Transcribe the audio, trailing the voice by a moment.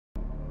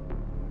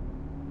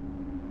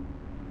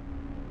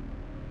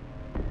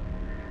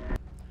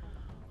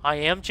I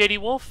am JD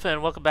Wolf,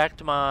 and welcome back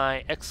to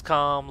my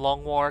XCOM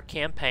Long War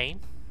campaign.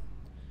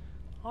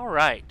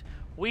 Alright,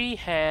 we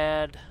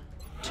had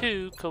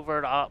 2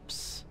 covert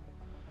ops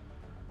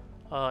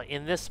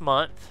in this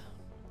month.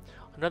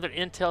 Another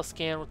intel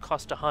scan would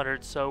cost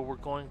 100, so we're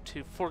going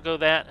to forego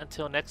that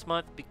until next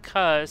month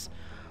because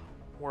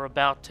we're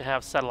about to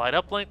have satellite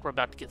uplink, we're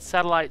about to get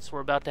satellites, we're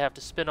about to have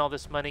to spend all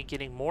this money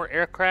getting more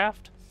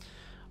aircraft.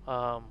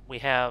 We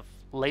have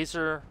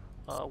laser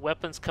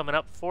weapons coming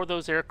up for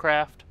those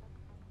aircraft.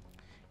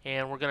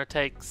 And we're going to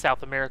take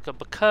South America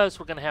because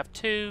we're going to have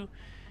 2,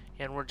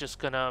 and we're just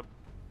going to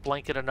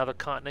blanket another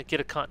continent, get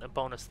a continent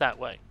bonus that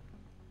way.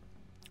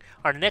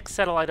 Our next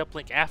satellite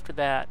uplink after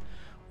that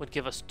would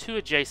give us 2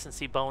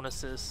 adjacency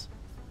bonuses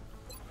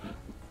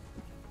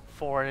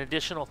for an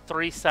additional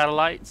 3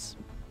 satellites.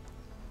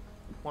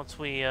 Once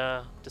we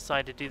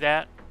decide to do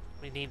that,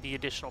 we need the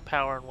additional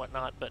power and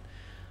whatnot, but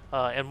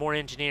and more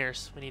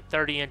engineers. We need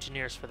 30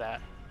 engineers for that.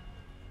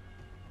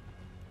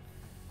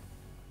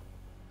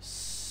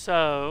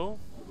 So,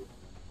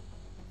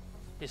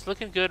 it's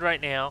looking good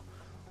right now.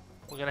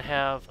 We're going to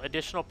have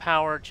additional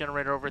power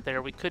generator over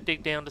there. We could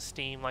dig down to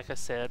steam, like I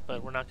said,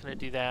 but we're not going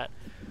to do that.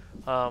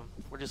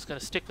 We're just going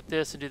to stick with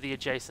this and do the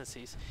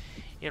adjacencies.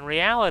 In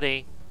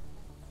reality,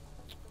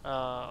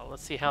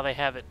 let's see how they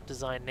have it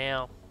designed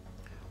now.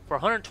 For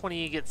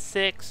 120, you get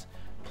 6,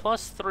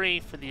 plus 3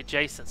 for the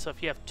adjacent. So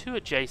if you have 2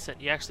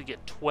 adjacent, you actually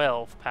get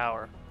 12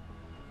 power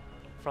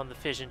from the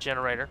fission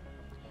generator.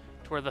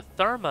 Where the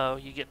thermo,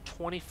 you get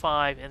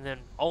 25 and then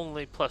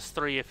only plus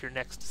 3 if you're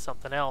next to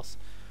something else.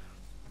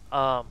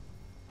 So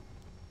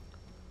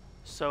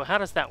how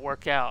does that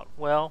work out?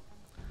 Well,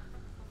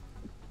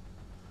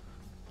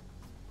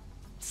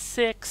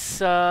 6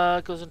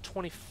 goes in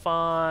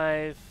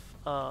 25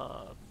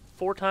 4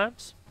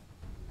 times.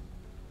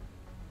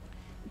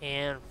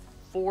 And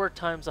 4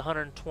 times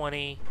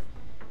 120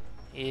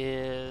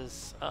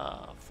 is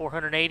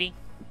 480.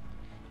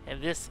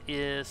 And this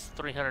is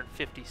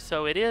 350.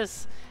 So it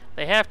is...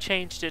 They have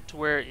changed it to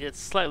where it's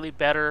slightly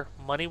better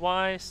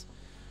money-wise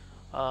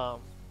to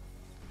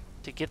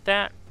get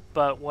that,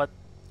 but what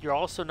you're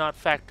also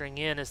not factoring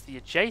in is the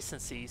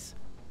adjacencies.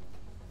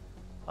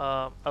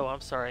 Oh, I'm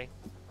sorry.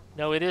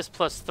 No, it is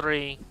plus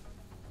 3.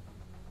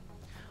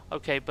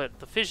 Okay, but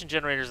the fission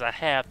generators I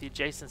have, the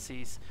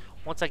adjacencies,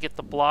 once I get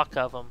the block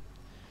of them,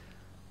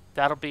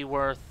 that'll be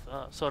worth,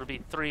 so it'll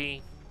be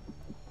 3,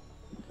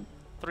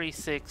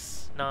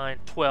 6, 9,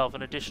 12,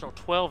 an additional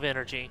 12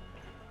 energy,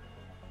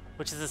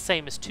 which is the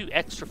same as 2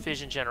 extra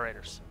fission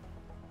generators,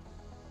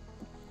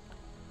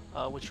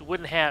 which you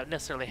wouldn't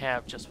necessarily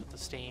have just with the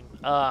steam.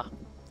 I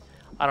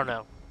don't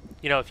know.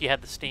 You know, if you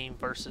had the steam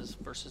versus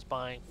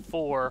buying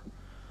 4.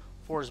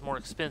 4 is more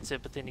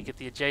expensive, but then you get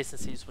the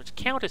adjacencies, which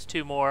count as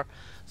 2 more,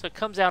 so it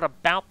comes out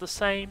about the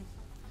same.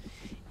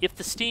 If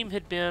the steam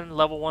had been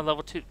level 1,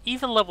 level 2,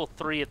 even level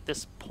 3 at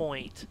this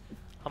point,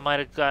 I might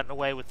have gotten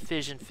away with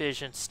fission,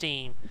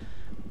 steam,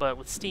 but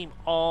with steam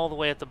all the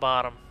way at the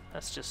bottom,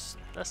 that's just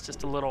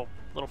a little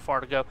far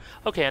to go.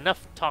 Okay,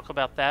 enough talk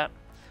about that.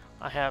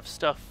 I have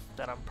stuff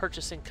that I'm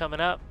purchasing coming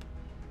up,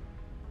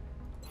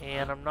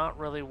 and I'm not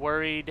really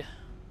worried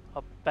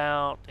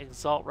about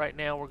Exalt right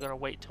now. We're going to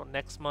wait till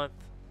next month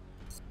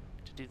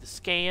to do the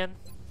scan.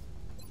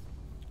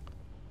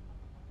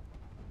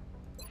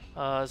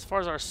 As far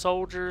as our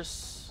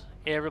soldiers,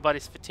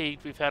 everybody's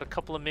fatigued. We've had a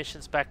couple of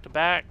missions back to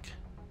back,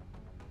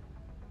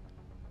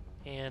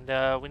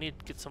 and we need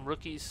to get some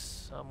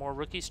rookies, more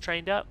rookies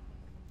trained up.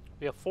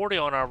 We have 40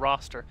 on our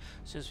roster.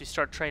 As soon as we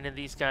start training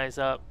these guys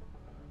up,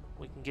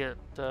 we can get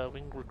we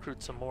can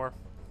recruit some more.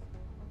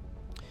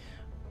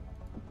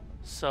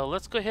 So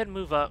let's go ahead and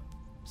move up,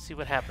 see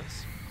what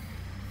happens.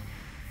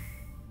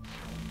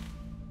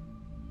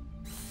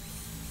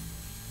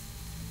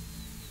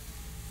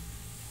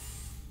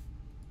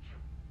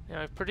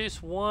 Now I've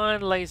produced 1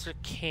 laser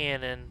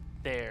cannon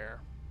there,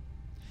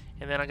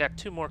 and then I got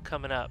 2 more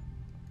coming up.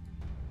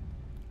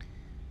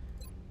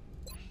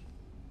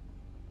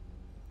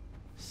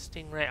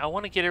 Stingray. I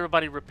want to get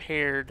everybody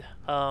repaired.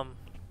 They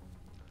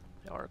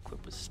are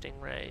equipped with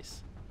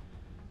Stingrays.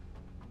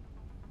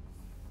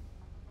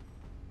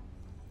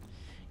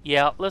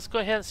 Yeah, let's go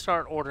ahead and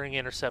start ordering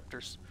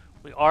interceptors.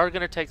 We are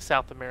going to take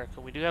South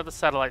America. We do have the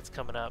satellites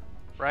coming up,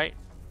 right?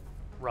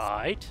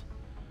 Right.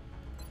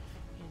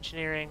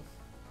 Engineering.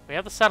 We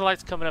have the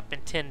satellites coming up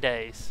in 10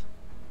 days.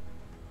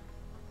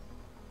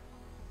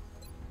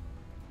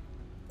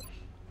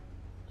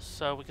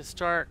 So we can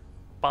start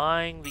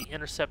buying the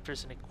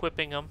interceptors and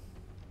equipping them.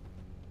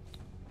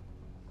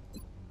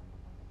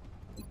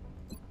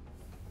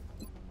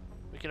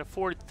 We can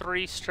afford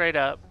 3 straight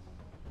up,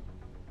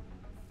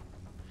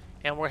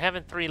 and we're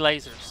having 3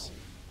 lasers,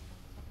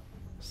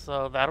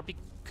 so that'll be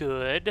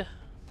good.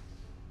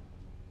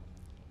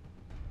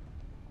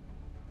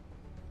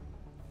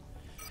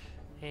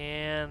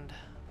 And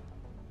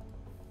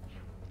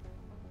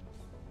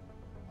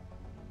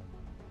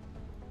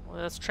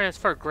well, let's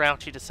transfer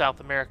Grouchy to South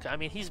America. I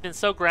mean, he's been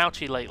so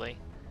grouchy lately.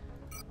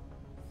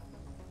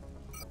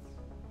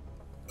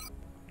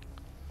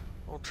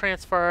 We'll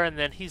transfer, and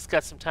then he's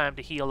got some time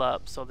to heal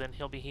up, so then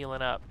he'll be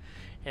healing up.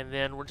 And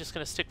then we're just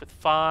going to stick with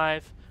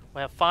 5.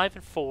 We'll have 5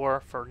 and 4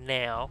 for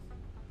now.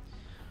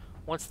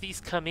 Once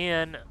these come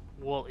in,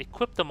 we'll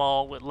equip them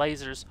all with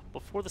lasers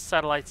before the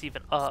satellite's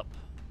even up.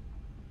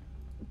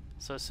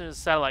 So as soon as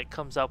the satellite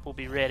comes up, we'll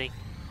be ready.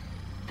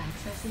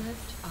 Access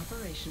lift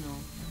operational.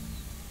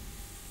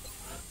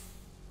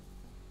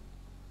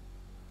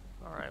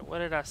 Alright, what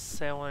did I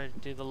say I wanted to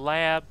do? The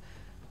lab.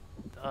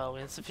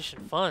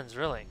 Insufficient funds,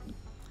 really.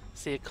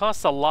 See, it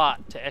costs a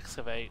lot to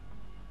excavate.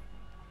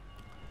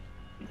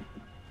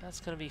 That's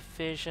going to be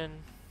fission.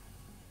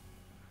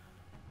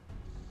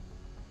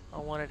 I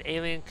wanted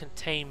alien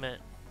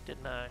containment,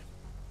 didn't I?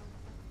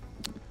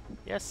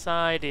 Yes,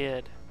 I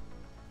did.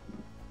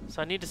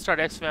 So I need to start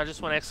excavating. I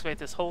just want to excavate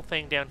this whole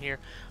thing down here.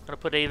 I'm going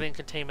to put alien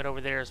containment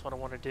over there is what I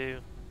want to do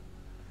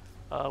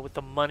with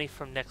the money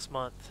from next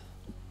month.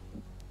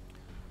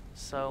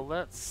 So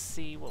let's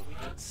see what we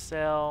can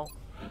sell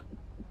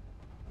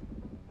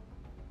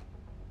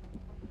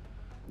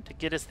to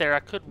get us there.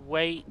 I could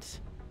wait.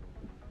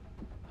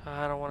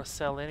 I don't want to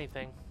sell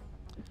anything.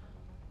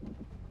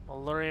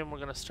 Allurium, we're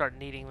going to start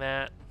needing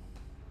that.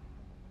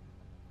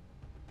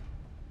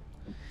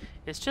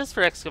 It's just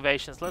for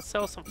excavations. Let's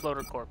sell some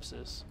floater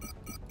corpses.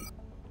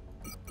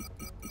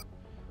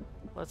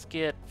 Let's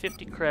get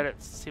 50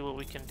 credits to see what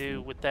we can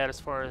do with that as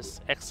far as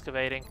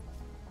excavating.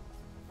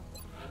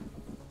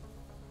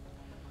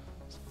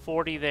 It's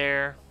 40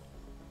 there.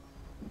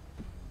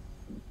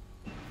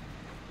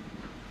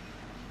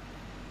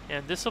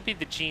 And this will be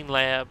the gene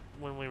lab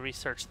when we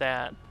research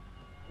that.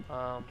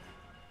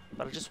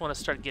 But I just want to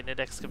start getting it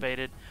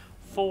excavated.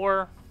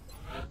 4.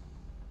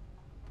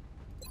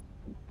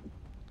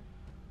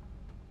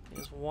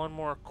 There's one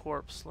more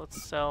corpse.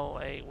 Let's sell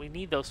a... We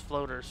need those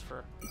floaters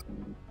for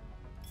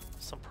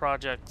some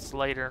projects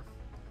later.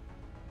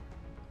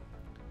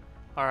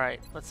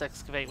 Alright, let's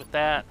excavate with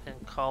that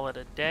and call it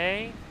a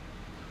day.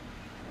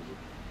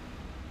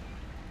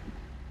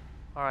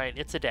 Alright,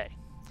 it's a day.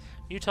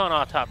 Muton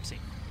autopsy.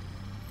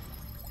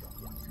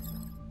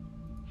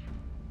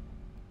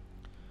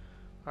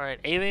 Alright,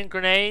 alien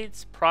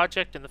grenades,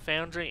 project in the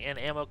foundry, and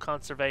ammo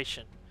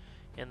conservation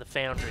in the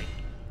foundry.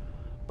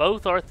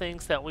 Both are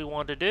things that we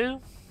want to do.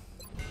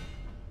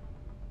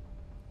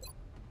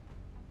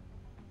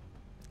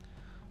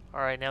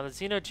 Alright, now the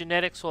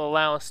xenogenetics will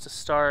allow us to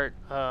start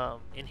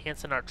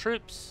enhancing our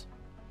troops.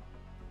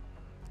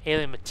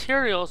 Alien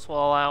materials will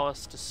allow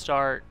us to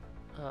start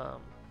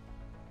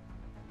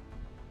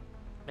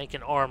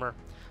making armor.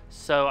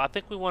 So I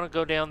think we want to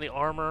go down the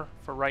armor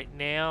for right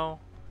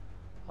now.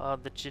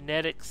 The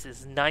genetics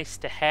is nice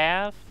to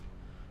have,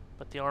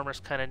 but the armor is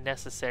kind of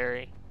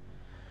necessary.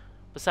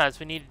 Besides,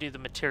 we need to do the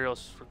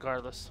materials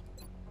regardless.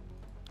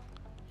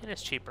 And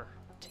it's cheaper.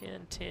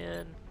 10,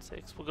 10,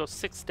 6. We'll go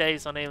 6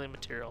 days on alien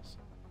materials.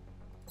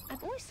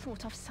 I've always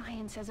thought of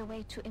science as a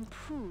way to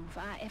improve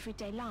our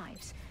everyday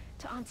lives,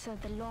 to answer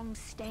the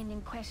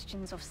long-standing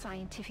questions of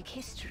scientific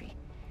history.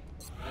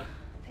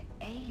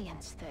 The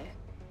aliens, though.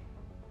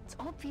 It's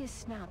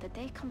obvious now that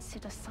they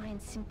consider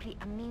science simply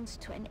a means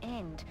to an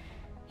end,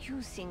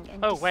 using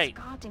and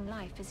discarding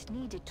life as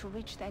needed to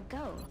reach their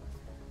goal.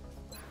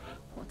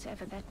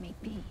 Whatever that may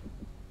be.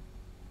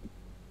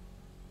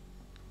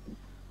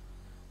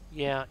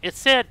 Yeah, it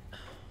said...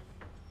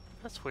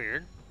 That's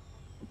weird.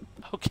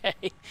 Okay.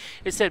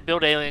 It said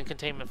build alien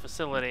containment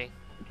facility.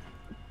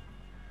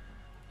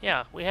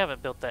 Yeah, we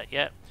haven't built that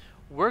yet.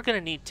 We're going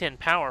to need 10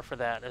 power for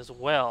that as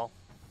well,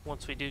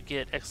 once we do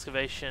get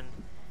excavation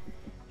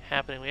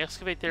happening. We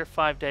excavate there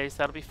 5 days.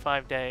 That'll be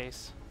 5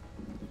 days.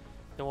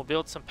 Then we'll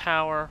build some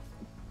power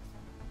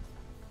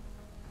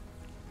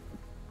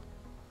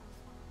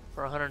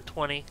for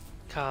 120.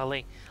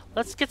 Golly.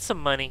 Let's get some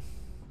money.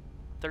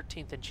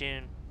 13th of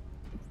June.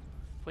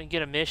 If we can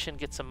get a mission,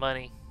 get some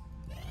money.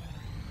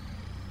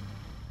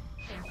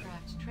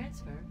 Aircraft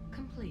transfer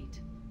complete.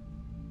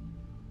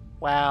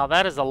 Wow,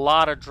 that is a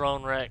lot of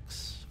drone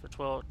wrecks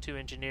for 2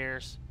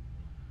 engineers.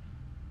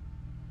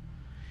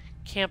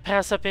 Can't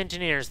pass up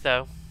engineers,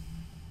 though.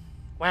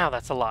 Wow,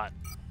 that's a lot.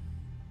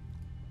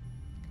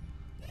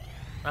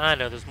 I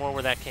know there's more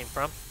where that came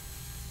from.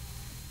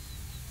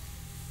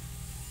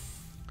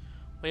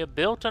 We have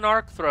built an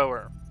arc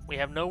thrower. We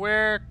have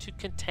nowhere to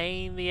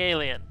contain the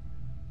alien.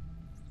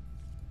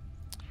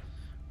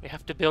 We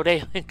have to build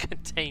alien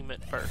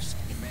containment first.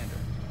 Commander,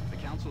 the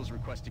Council is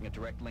requesting a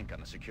direct link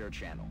on a secure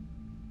channel.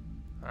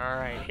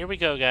 Alright, here we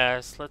go,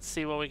 guys. Let's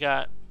see what we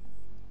got.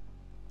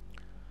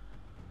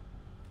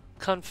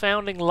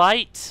 Confounding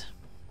light.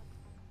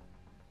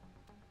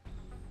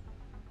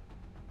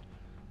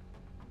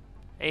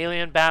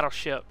 Alien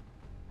battleship.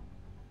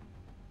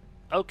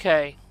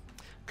 Okay.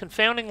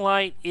 Confounding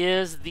light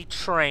is the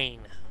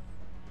train.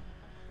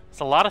 It's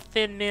a lot of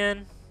thin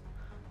men.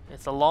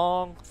 It's a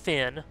long,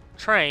 thin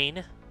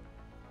train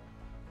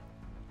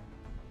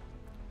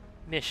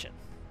mission.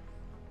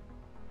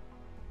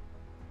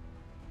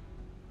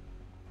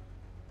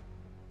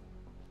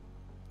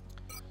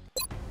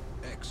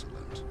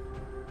 Excellent.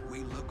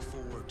 We look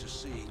forward to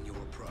seeing your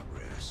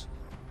progress.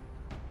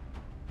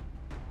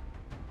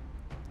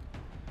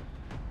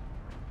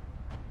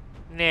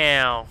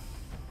 Now,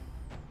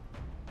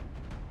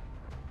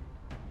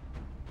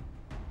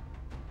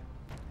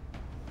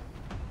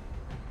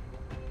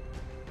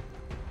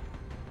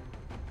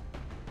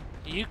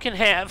 you can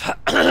have,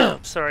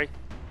 sorry,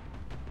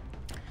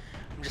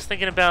 I'm just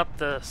thinking about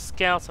the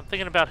scouts, I'm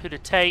thinking about who to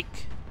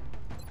take.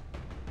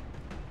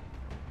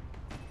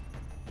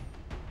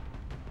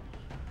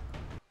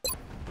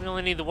 We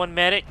only need the one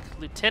medic,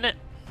 Lieutenant.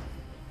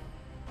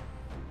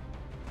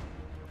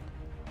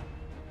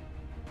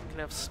 We can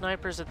have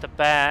snipers at the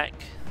back.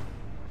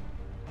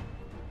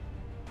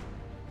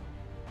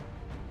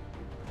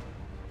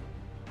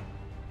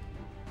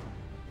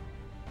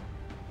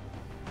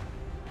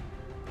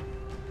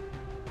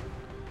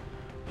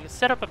 We can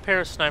set up a pair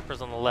of snipers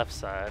on the left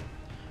side.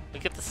 We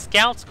get the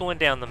scouts going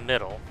down the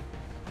middle.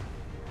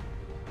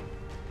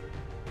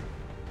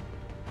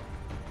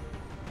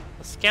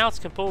 The scouts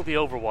can pull the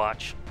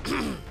overwatch.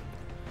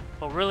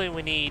 But really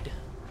we need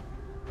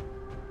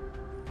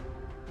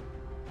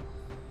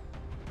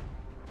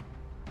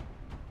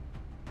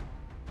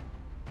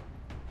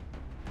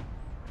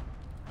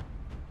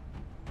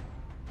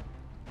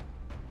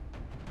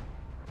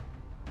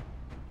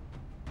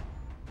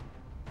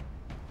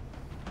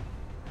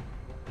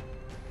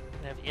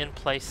have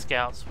in-place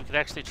scouts. We could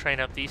actually train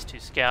up these two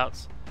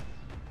scouts.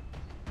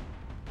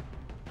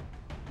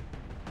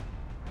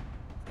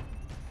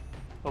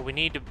 But we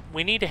need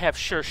to have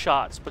sure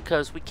shots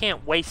because we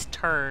can't waste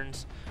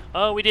turns.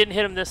 Oh, we didn't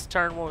hit him this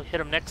turn. We'll hit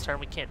him next turn.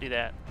 We can't do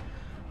that.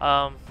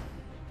 Wow.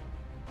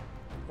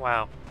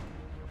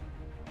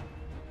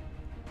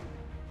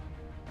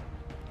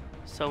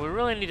 So we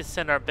really need to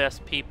send our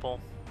best people.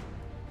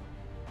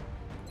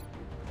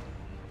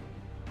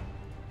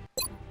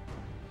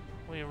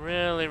 We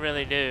really,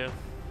 really do.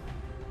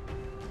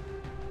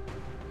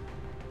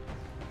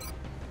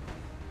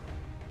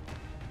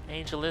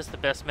 Angel is the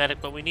best medic,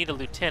 but we need a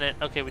lieutenant.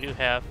 Okay, we do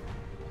have.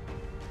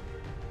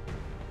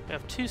 We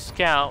have two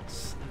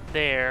scouts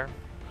there.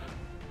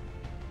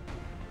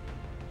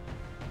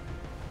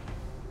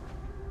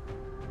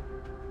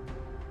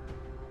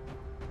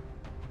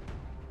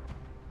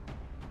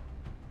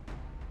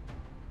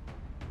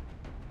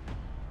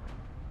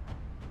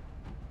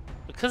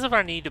 Because of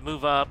our need to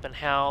move up and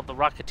how the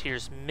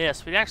Rocketeers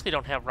miss, we actually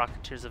don't have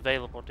Rocketeers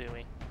available, do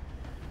we?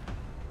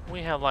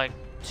 We have like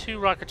 2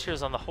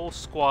 Rocketeers on the whole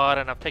squad,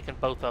 and I've taken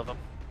both of them.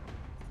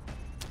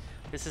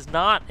 This is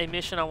not a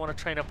mission I want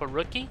to train up a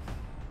rookie.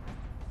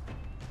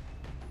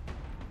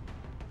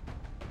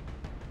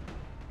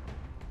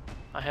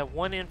 I have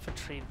 1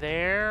 infantry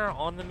there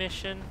on the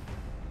mission.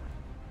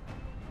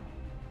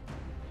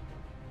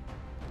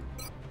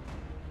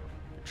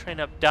 Train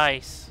up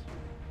dice.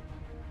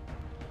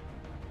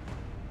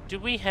 Do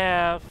we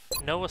have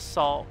no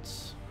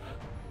assaults?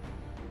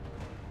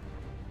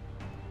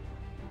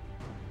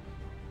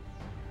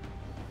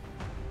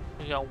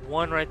 We got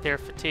 1 right there,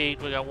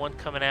 fatigued. We got 1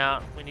 coming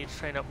out. We need to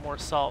train up more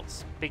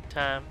assaults, big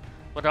time.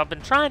 What I've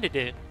been trying to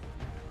do.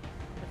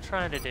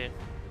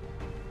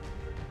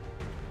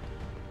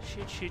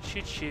 Shoot, shoot,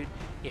 shoot, shoot.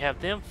 You have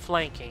them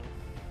flanking.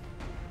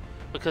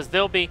 Because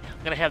they'll be, I'm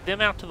going to have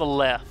them out to the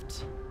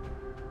left.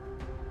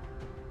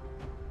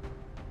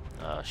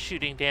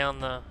 Shooting down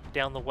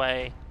the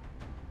way.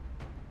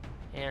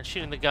 And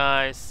shooting the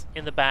guys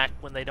in the back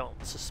when they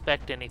don't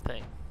suspect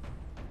anything.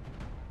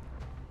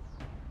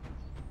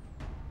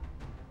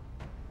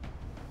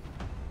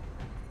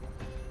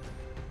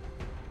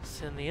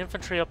 Send the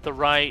infantry up the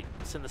right.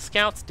 Send the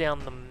scouts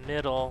down the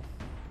middle.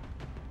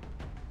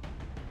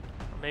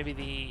 Or maybe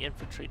the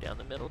infantry down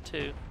the middle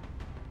too.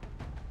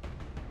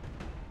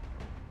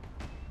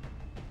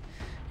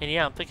 And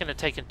yeah, I'm thinking of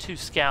taking 2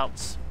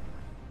 scouts.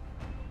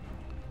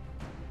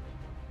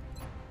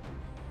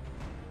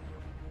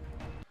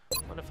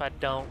 What if I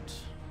don't?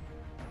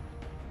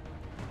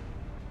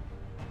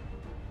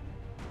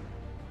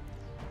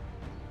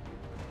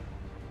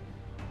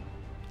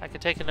 I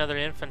could take another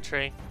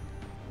infantry.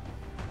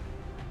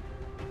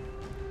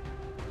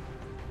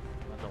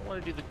 I don't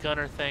want to do the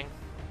gunner thing.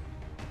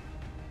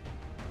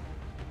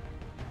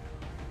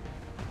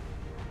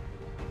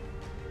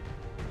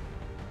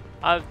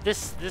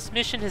 This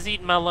mission has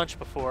eaten my lunch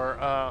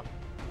before.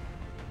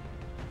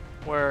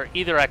 Where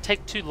either I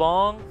take too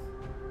long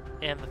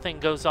and the thing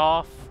goes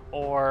off,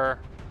 or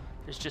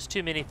there's just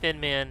too many thin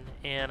men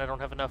and I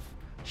don't have enough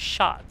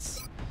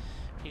shots.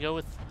 You go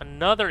with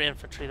another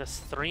infantry. That's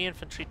 3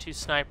 infantry, 2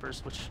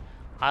 snipers, which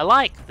I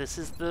like. This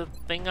is the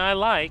thing I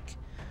like.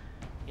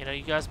 You know,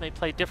 you guys may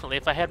play differently.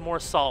 If I had more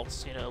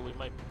assaults, you know, we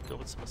might go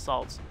with some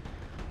assaults.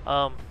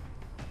 I'm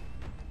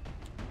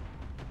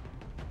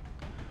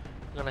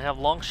going to have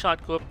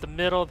Longshot go up the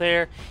middle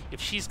there.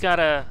 If she's got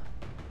to,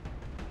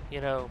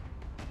 you know,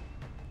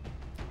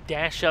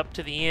 dash up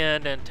to the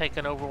end and take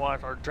an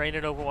overwatch or drain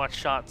an overwatch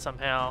shot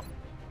somehow,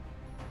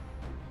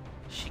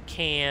 she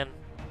can.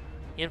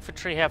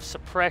 Infantry have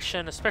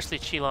suppression, especially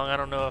Qilong.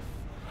 I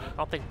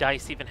don't think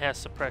Dice even has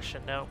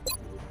suppression, no.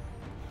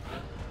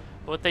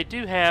 What they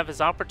do have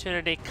is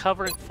opportunity,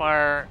 covering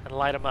fire, and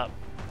light them up.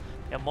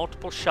 They have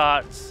multiple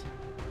shots.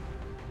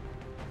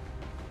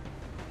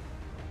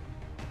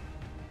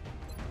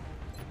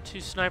 2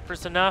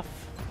 snipers enough?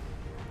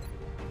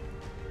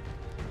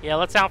 Yeah,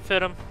 let's outfit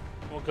them.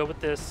 We'll go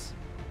with this.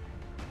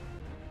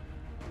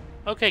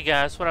 Okay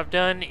guys, what I've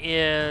done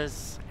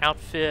is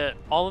outfit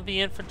all of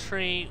the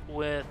infantry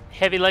with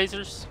heavy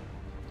lasers.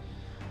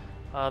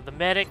 The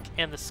medic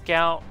and the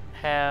scout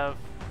have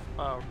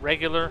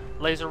regular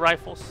laser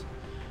rifles.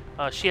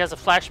 She has a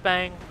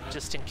flashbang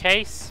just in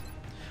case.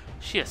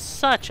 She has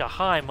such a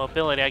high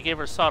mobility. I gave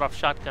her a sawed-off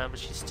shotgun, but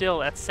she's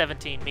still at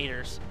 17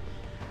 meters.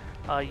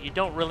 You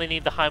don't really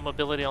need the high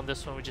mobility on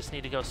this one. We just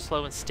need to go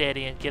slow and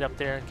steady and get up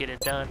there and get it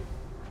done.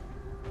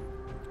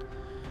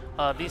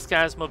 These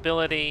guys'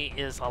 mobility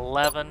is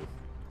 11,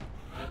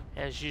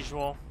 as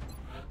usual.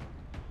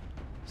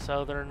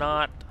 So they're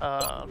not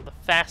the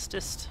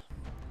fastest.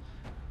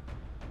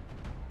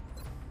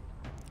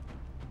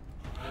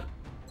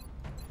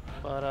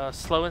 But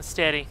slow and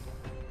steady.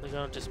 They're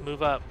going to just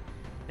move up.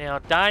 Now,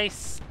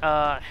 Dice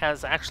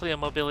has actually a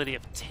mobility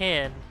of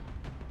 10.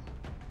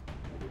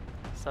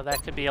 So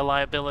that could be a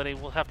liability.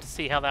 We'll have to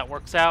see how that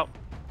works out.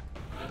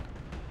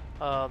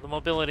 The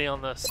mobility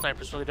on the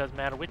snipers really doesn't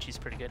matter. Witchy's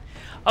pretty good.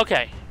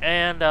 Okay,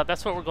 and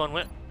that's what we're going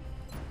with.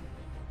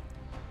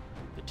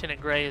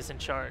 Lieutenant Gray is in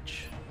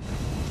charge.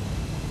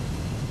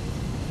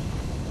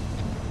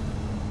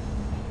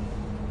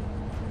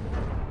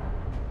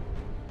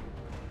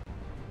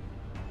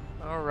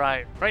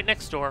 Alright, right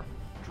next door.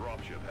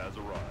 Dropship has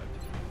arrived.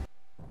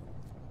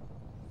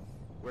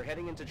 We're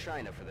heading into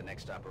China for the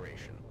next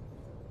operation.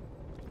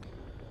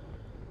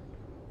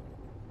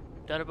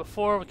 Done it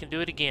before, we can do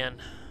it again.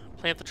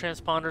 Plant the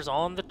transponders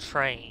on the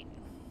train.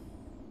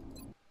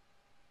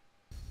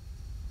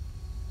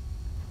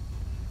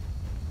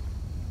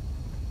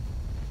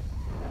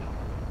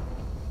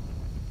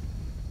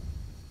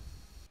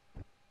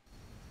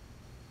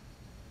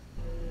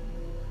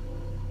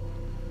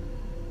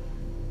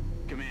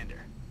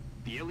 Commander,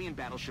 the alien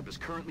battleship is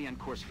currently on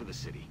course for the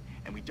city,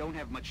 and we don't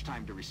have much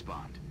time to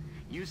respond.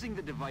 Using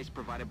the device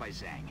provided by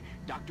Zhang,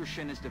 Dr.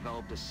 Shen has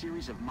developed a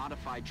series of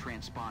modified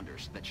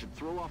transponders that should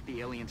throw off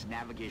the alien's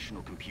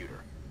navigational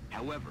computer.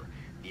 However,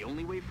 the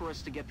only way for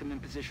us to get them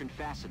in position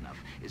fast enough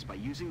is by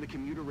using the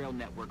commuter rail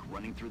network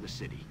running through the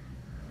city.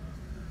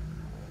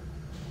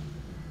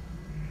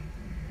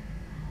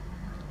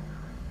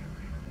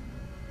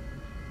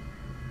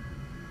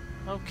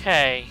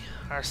 Okay,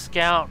 our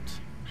scout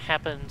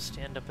happens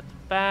to end up at the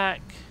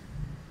back.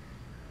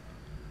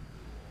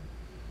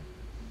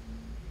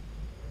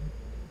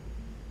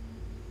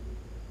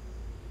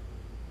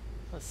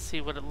 Let's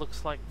see what it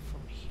looks like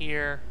from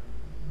here.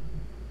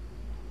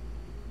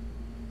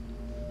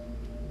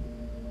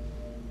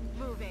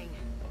 Moving.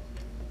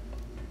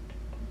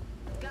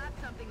 Got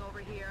something over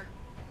here.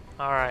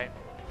 All right.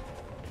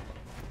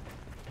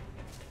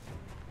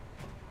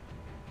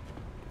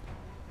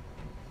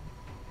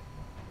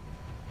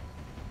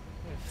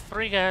 We have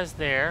 3 guys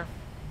there.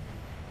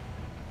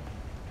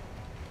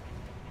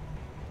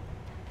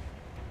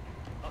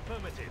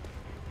 Affirmative.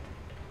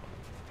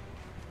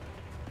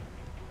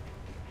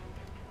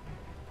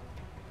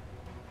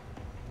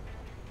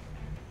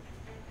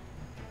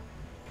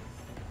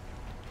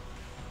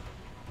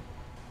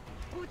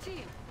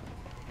 Routine.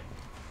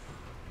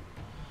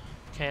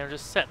 Okay, I'm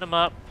just setting them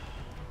up.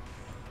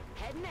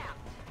 Heading out.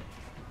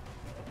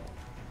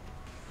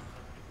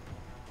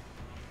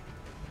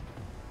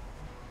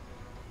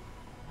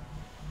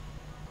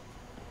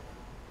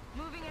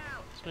 Moving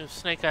out. Let's move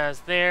Snake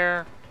Eyes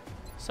there,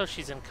 so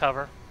she's in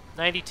cover.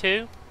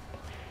 92.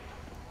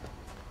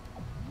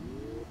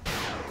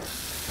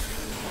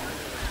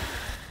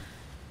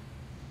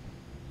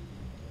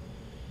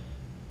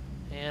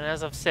 And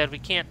as I've said, we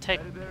can't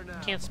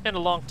spend a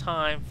long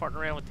time farting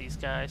around with these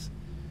guys.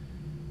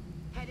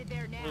 Headed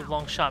there now. Move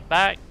long shot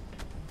back.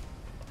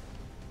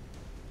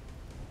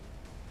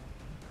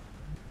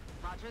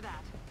 Roger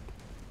that.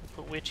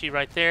 Put Witchy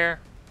right there.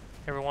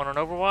 Everyone on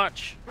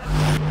Overwatch.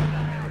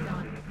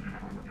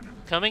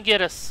 Come and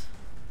get us.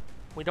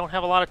 We don't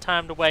have a lot of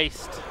time to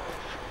waste.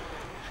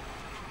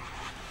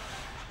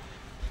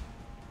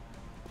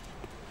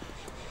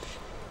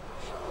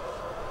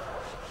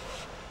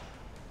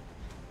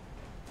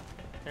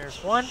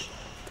 There's one.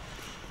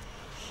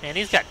 And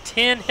he's got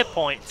 10 hit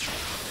points.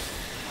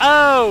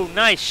 Oh,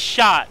 nice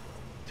shot.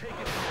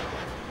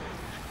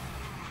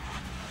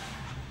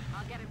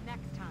 I'll get him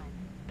next time.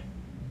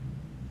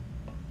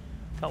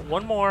 Got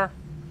one more.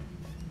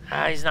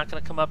 Ah, he's not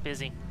going to come up, is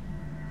he?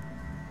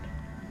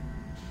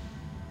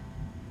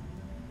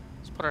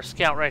 Let's put our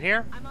scout right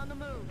here. I'm on the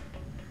move.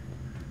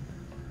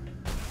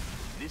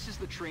 This is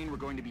the train we're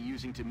going to be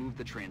using to move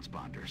the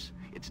transponders.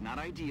 It's not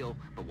ideal,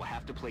 but we'll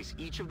have to place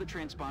each of the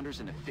transponders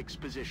in a fixed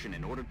position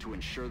in order to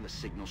ensure the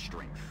signal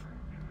strength.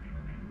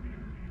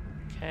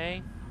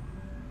 Okay.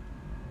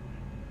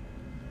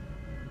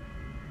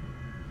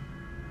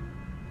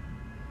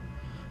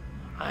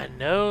 I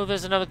know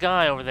there's another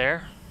guy over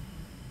there.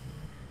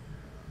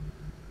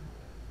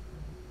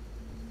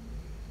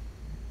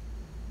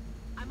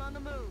 I'm on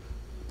the move.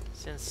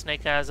 Send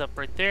Snake Eyes up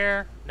right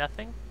there.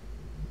 Nothing.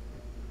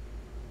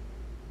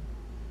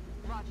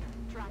 Roger.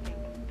 Tracking.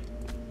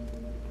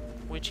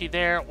 Witchy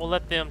there. We'll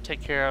let them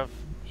take care of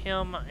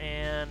him,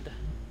 and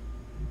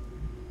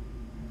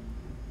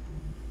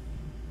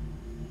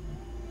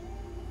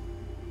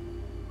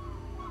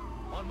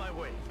On my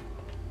way.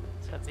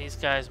 let's have these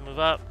guys move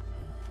up.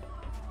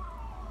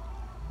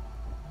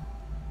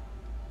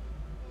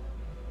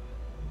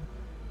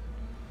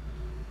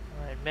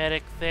 Alright,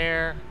 medic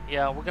there.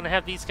 Yeah, we're gonna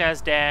have these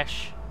guys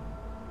dash.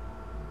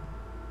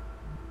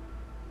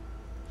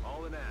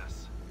 All an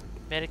ass.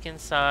 Medic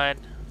inside.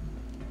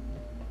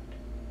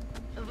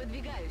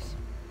 Выдвигаюсь.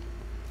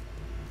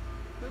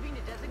 Moving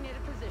to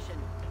designated position.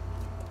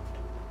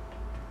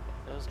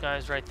 Those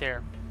guys right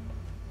there.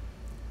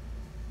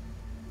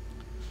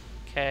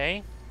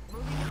 Okay.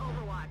 Moving to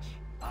Overwatch.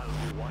 I'll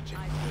be watching.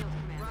 Eyes peeled,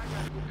 Commander.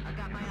 Roger. I've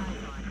got my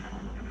eyes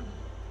on.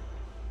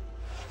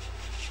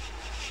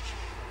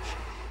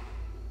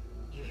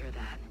 You hear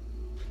that?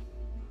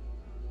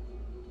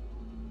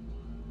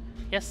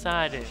 Yes,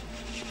 I do.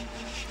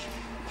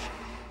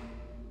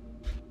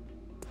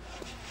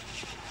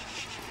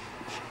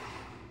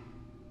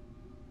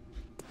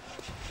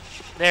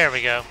 There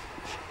we go.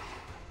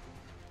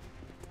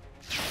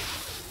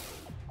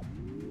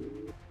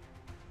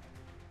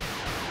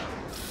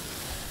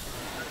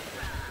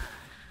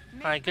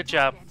 Alright, good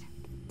job.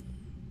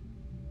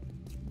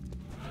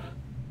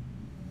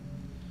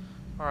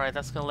 Alright,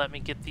 that's gonna let me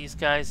get these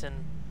guys in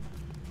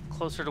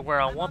closer to where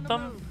I want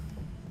them.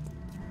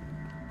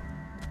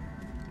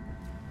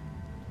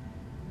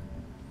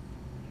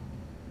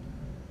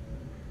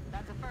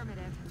 That's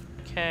affirmative.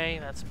 Okay,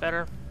 that's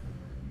better.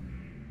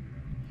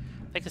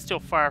 They can still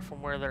fire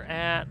from where they're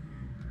at.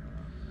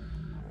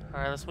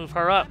 Alright, let's move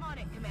her up. I'm on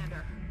it,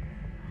 Commander.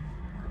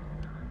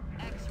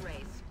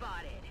 X-ray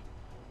spotted.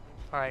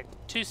 Alright,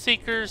 2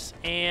 Seekers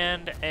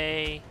and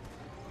a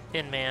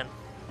Thin Man.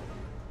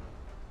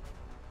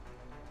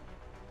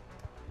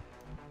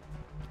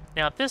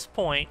 Now at this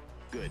point,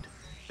 Good.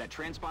 That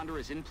transponder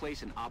is in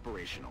place and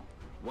operational.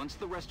 Once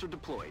the rest are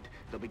deployed,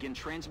 they'll begin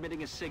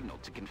transmitting a signal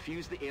to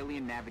confuse the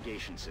alien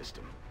navigation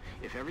system.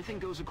 If everything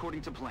goes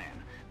according to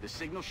plan, the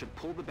signal should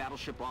pull the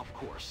battleship off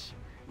course,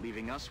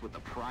 leaving us with a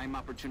prime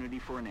opportunity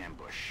for an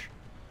ambush.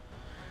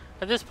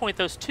 at this point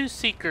those 2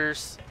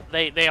 Seekers,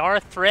 they are a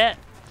threat,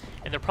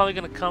 and they're probably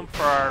going to come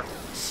for our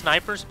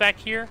snipers back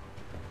here,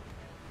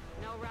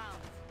 No rounds.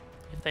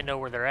 if they know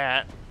where they're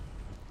at.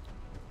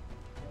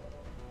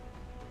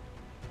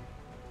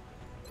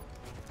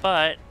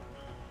 But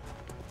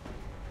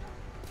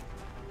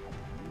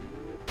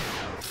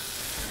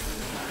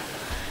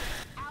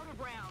Out of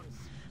rounds.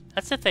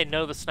 that's if they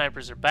know the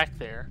snipers are back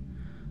there.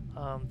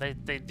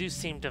 They do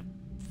seem to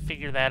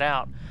figure that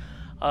out.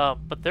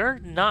 But they're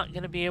not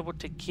going to be able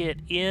to get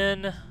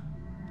in,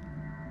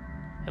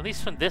 at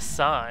least from this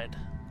side,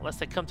 unless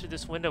they come through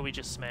this window we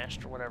just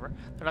smashed or whatever.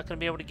 They're not going to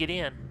be able to get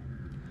in.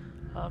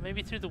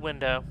 Maybe through the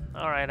window.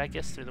 Alright, I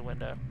guess through the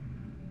window.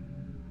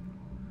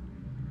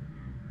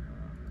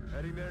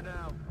 Heading there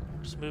now.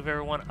 Just move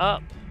everyone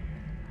up.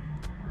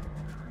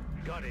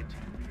 Got it.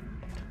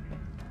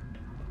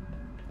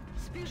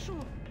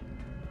 Спешу.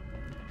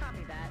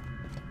 Copy that.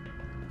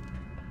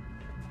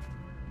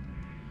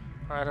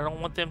 Alright, I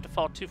don't want them to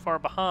fall too far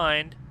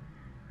behind.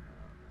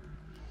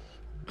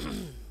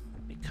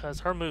 Because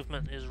her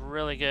movement is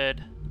really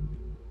good.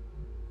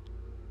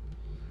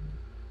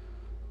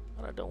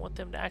 But I don't want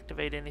them to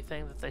activate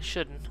anything that they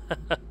shouldn't.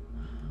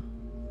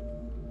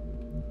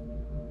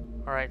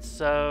 Alright,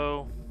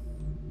 so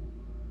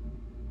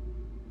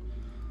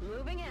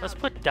Moving out. let's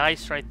put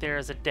dice right there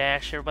as a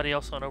dash. Everybody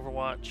else on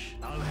Overwatch.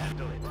 I'll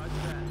handle it. Roger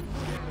that.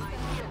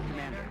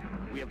 Commander,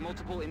 we have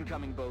multiple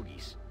incoming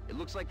bogies. It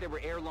looks like they were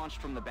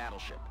air-launched from the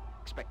battleship.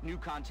 Expect new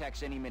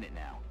contacts any minute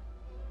now.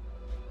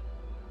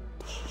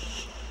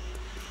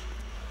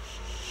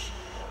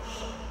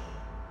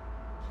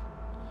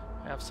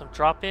 Have some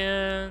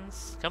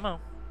drop-ins. Come on.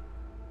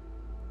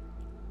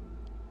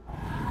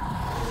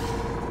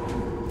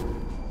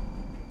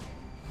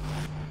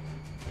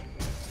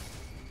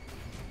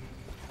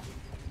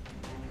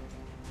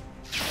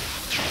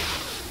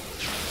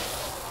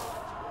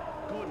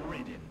 Good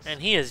riddance.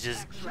 And he is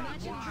just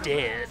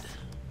dead.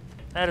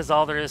 That is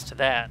all there is to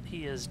that.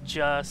 He is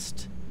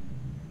just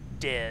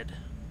dead.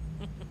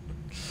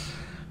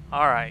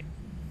 Alright.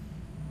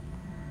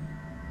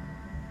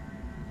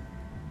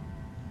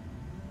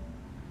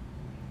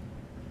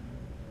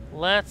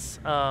 Let's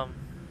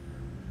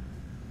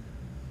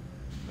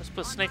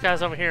put Snake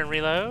Eyes over here and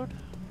reload.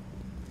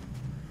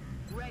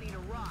 Ready to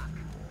rock.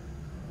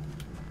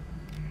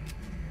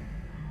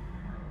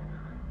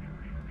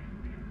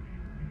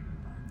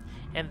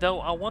 And though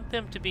I want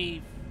them to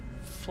be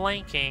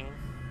flanking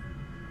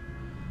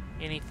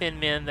any thin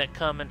men that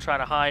come and try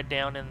to hide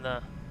down in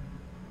the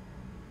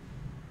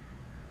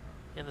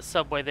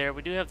subway there,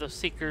 we do have those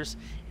Seekers,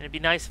 and it'd be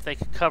nice if they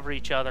could cover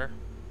each other.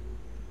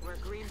 We're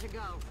green to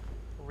go.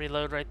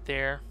 Reload right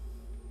there.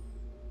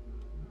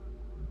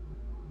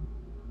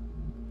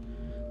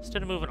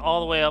 Instead of moving all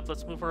the way up,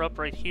 let's move her up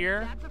right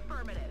here. That's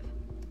affirmative.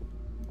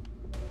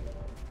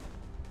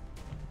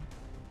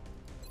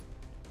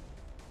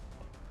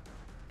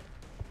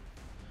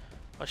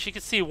 Well, she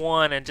could see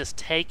one and just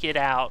take it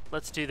out.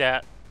 Let's do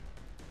that.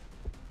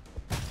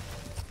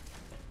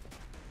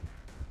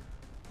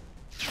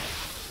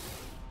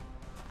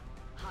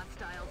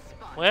 Hostile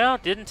spot. Well,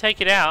 didn't take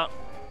it out.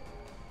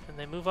 And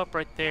they move up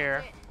right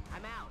there. That's it.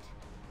 I'm out.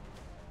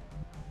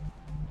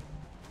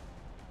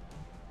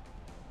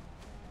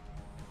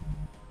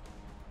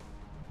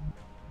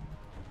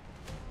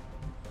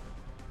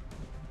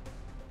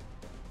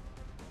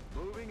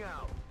 Moving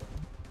out.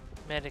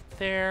 Medic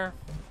there.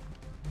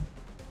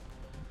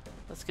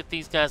 Let's get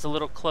these guys a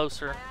little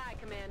closer. Aye, aye,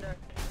 Commander.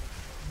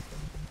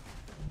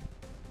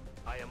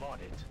 I am on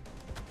it.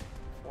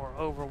 For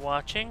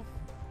overwatching.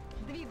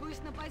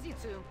 Двигаюсь на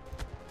позицию.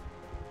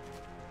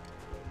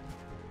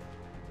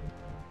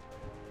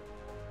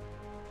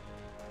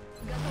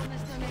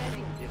 Готовность номер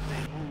один. If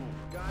they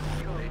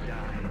move, they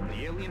die.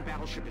 The alien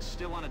battleship is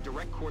still on a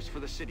direct course for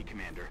the city,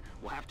 Commander.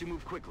 We'll have to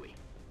move quickly.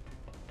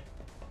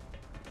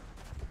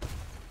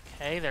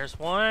 Okay, there's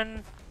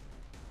one.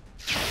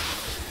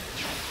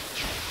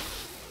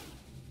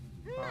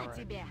 На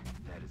тебе.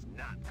 That is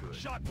not good.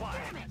 Shot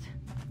fired. Damn it.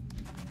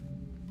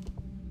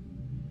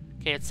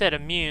 Okay, it said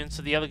immune,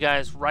 so the other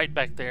guy's right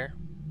back there.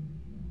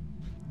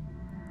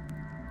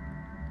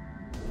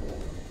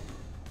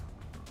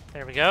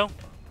 There we go.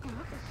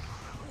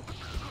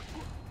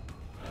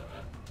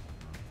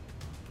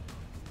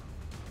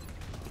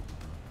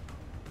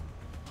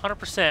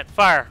 %,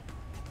 fire.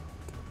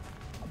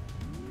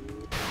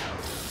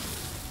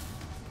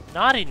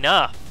 Not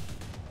enough.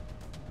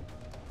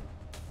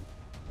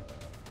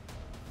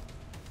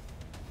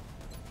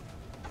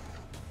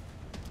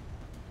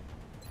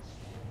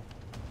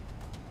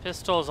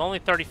 Pistol is only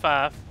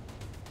 35.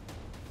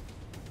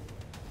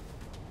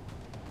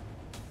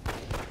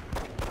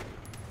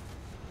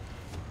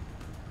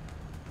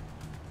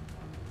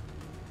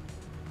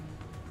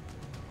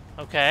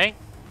 Okay.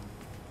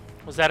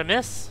 Was that a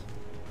miss?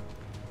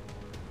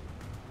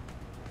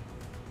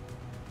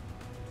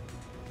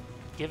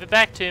 Give it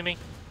back to me.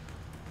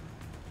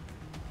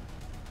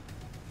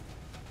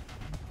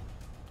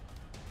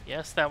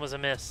 Yes, that was a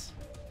miss.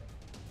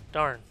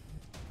 Darn.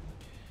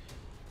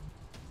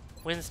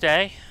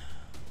 Wednesday.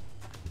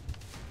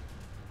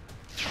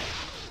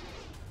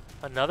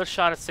 Another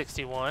shot at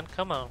 61.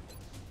 Come on.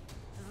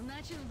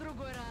 Значит, в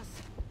другой раз.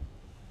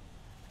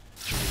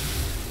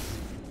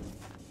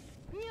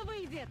 Не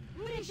выйдет.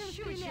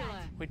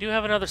 Прищучила. We do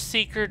have another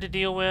seeker to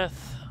deal with.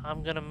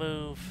 I'm gonna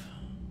move.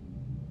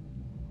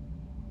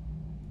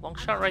 Long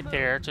shot right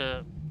there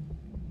to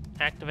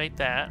activate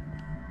that.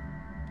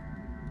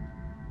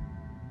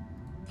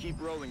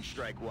 Keep rolling,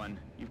 Strike One.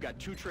 You've got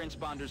 2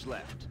 transponders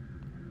left.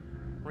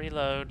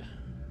 Reload.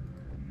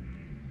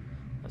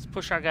 Let's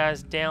push our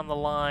guys down the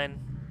line.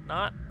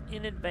 Not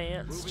in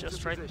advance, Moving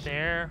just to right position.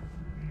 there.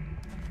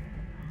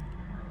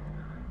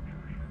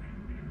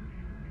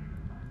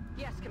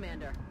 Yes,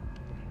 Commander.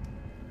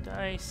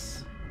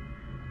 Dice.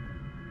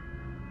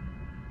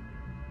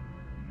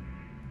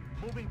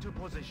 Moving to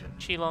position.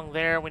 Qilong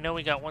there. We know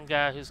we got one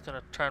guy who's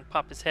gonna try and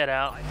pop his head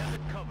out. I have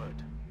it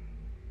covered.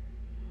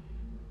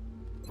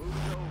 Moving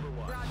to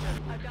Overwatch.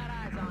 Roger. I've got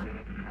eyes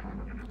on.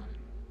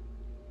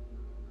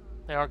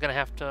 They are gonna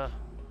have to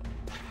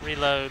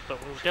reload, but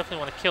we definitely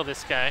want to kill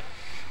this guy.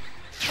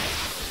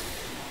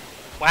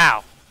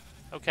 Wow.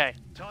 Okay.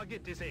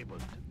 Target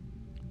disabled.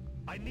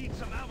 I need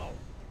some ammo.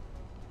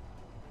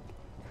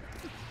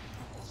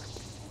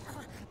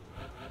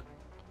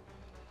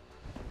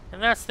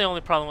 And that's the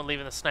only problem with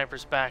leaving the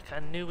snipers back. I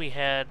knew we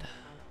had...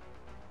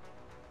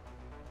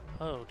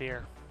 Oh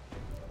dear.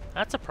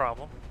 That's a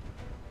problem.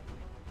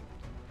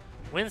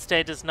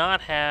 Wednesday does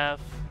not have...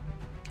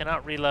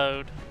 Cannot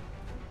reload.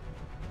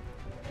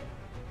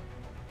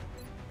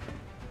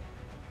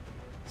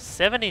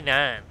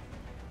 79.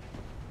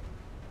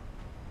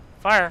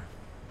 Fire.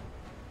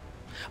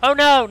 Oh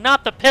no,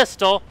 not the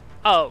pistol.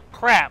 Oh,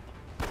 crap.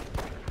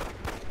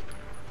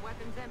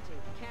 Weapons empty.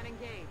 Can't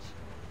engage.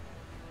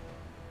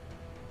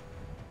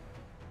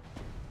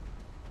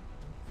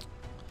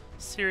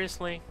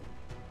 Seriously?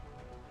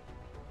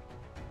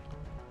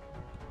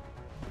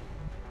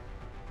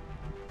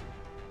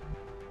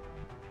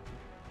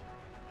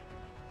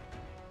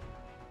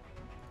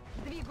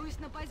 Двигаюсь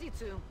на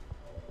позицию.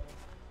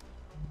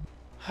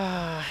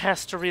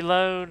 Has to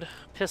reload.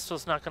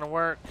 Pistol's not gonna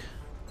work.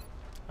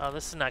 Oh,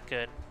 this is not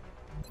good.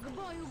 К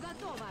бою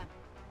готово.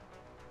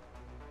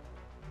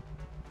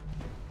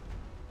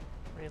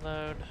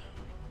 Reload.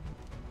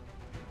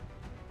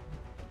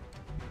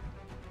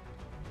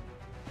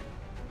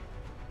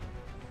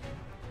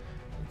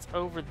 It's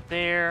over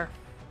there.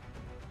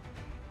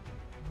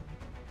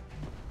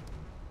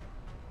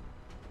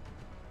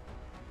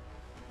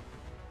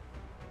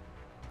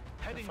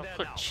 Heading If I there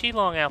put now.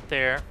 Qilong out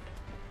there,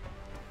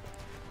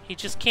 he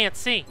just can't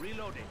see.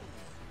 Reloading.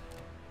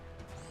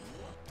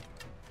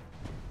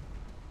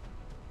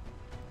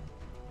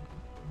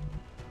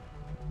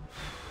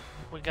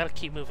 We gotta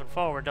keep moving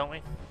forward, don't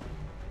we?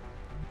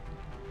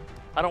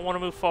 I don't want to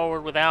move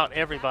forward without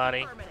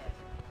everybody Affirmative.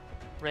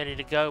 ready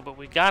to go, but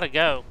we gotta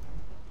go.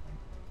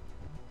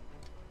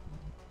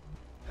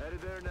 Headed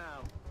there now.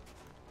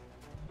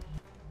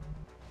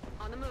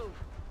 On the move.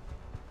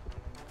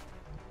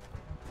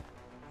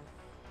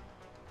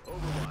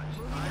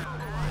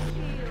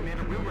 Overwatch.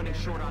 Commander, we're running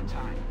short on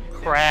time.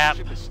 Crap.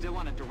 That ship is still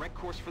on a direct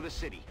course for the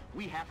city.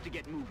 We have to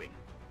get moving.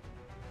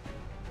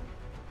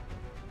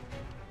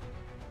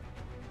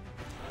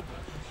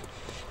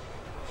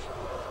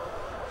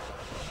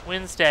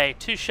 Wednesday,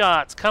 2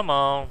 shots. Come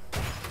on.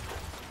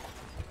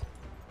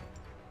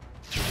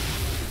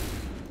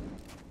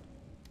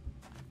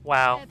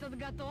 Wow. Этот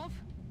готов.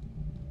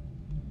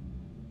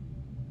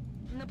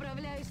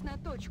 Направляюсь на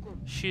точку.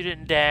 Shoot it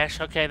and dash.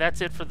 Okay,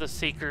 that's it for the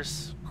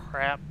Seekers.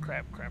 Crap,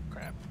 crap, crap,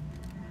 crap.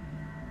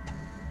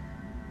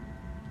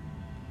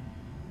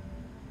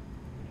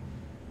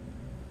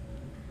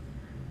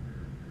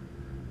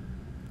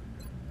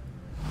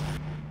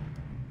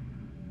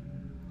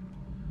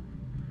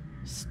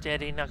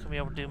 Steady, not gonna be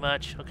able to do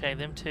much. Okay,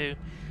 them two.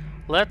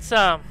 Let's we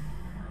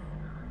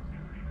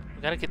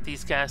gotta get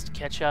these guys to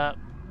catch up.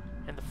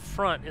 And the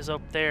front is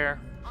up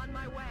there. On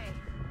my way.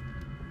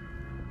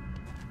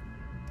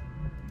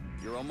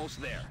 You're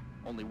almost there.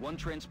 Only one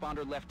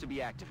transponder left to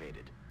be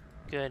activated.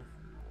 Good.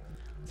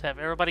 Let's have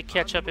everybody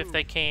catch up if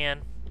they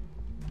can.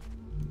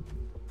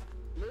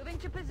 Moving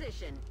to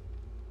position.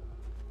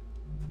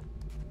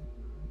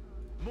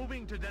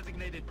 Moving to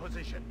designated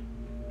position.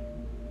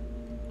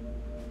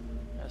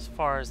 As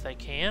far as they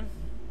can.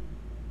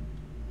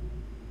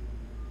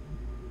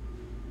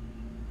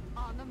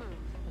 On the move.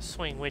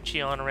 Swing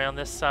Witchy on around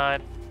this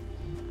side.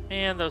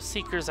 And those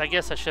Seekers, I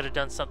guess I should have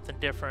done something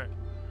different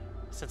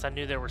since I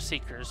knew there were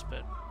Seekers,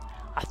 but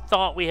I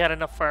thought we had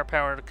enough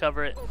firepower to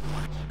cover it.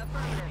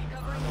 Affirmative.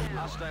 Covering now.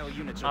 Hostile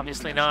units are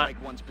Obviously moving to not.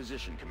 Strike One's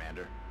position,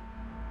 Commander.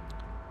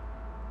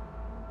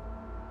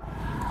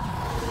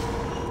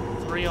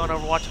 3 on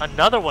Overwatch.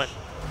 Another one.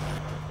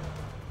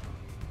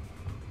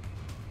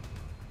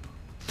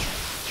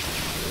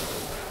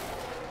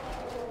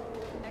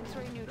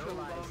 X-ray No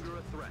neutralized. longer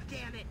a threat.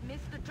 Damn it,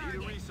 missed the Need a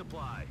target.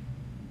 resupply.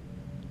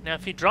 Now,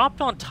 if he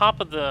dropped on top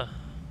of the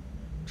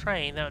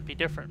train, that would be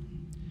different.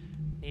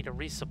 Need a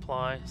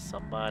resupply.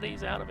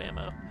 Somebody's out of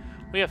ammo.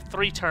 We have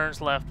 3 turns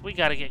left. We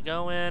gotta get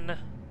going.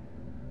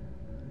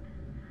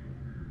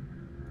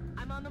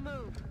 I'm on the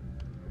move.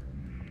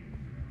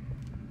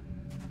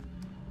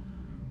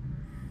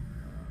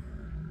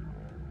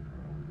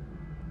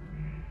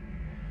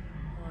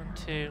 One,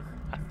 two.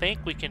 I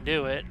think we can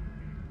do it.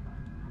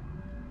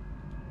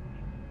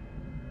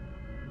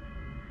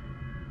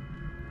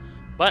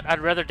 But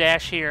I'd rather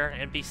dash here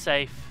and be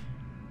safe.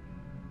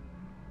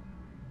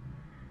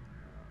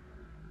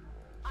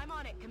 I'm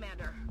on it,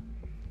 Commander.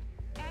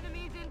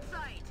 Enemies in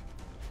sight.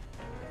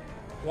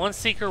 1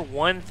 Seeker,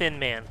 1 Thin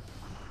Man.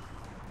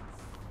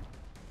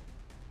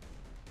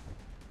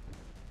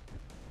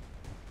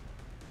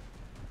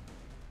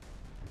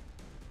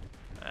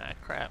 Ah,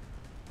 crap.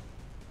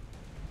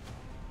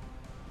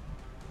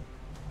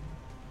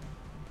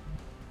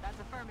 That's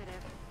affirmative.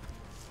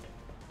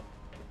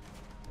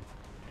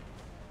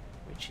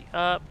 Richie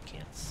up,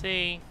 can't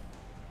see.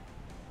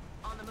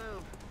 On the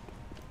move.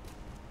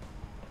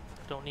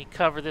 Don't need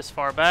cover this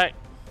far back.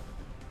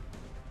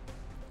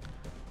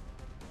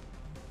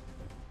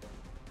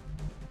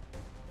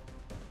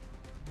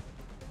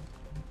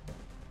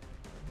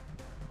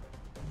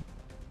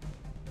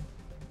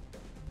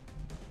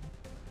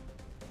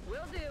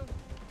 Will do.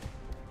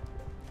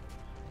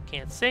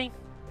 Can't see.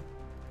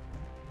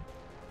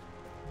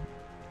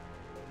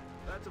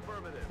 That's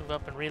affirmative. Move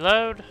up and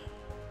reload.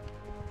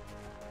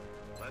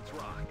 Let's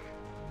rock.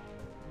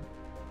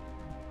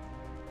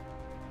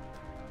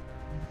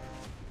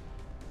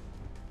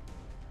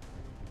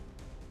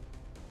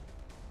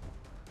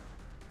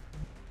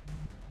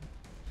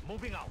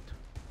 Moving out.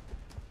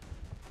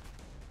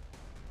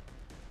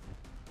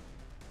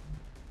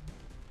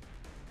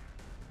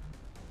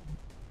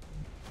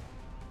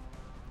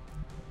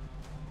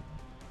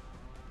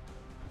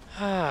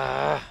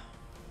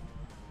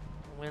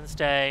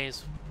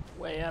 Wednesday's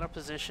way out of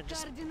position.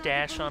 Just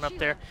dash on up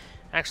there.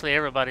 Actually,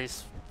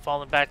 everybody's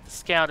falling back. The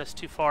scout is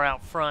too far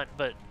out front,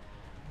 but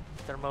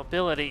their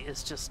mobility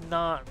is just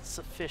not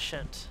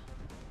sufficient.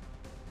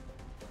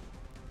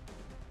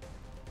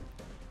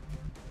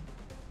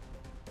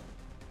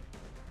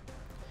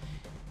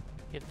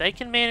 If they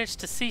can manage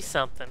to see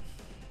something.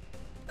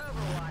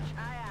 Overwatch.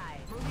 Aye, aye.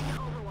 Moving to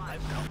Overwatch.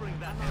 I'm covering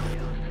that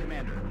area.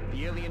 Commander,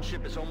 the alien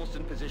ship is almost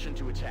in position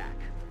to attack.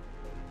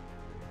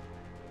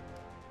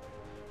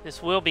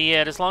 This will be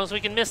it, as long as we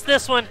can miss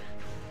this one.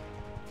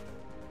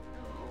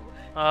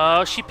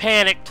 Oh, she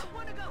panicked. I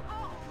wanna go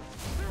home.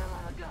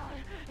 Oh, God.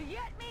 Get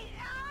me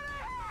out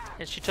of here.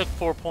 And she took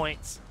 4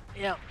 points.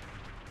 Yep.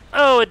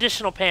 Oh,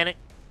 additional panic.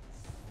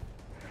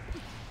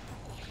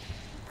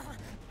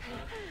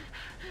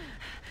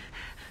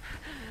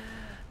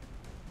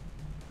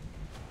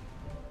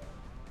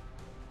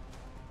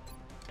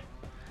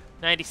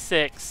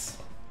 $96.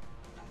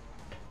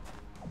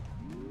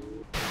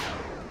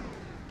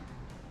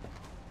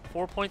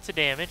 4 points of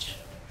damage.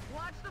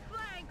 Watch the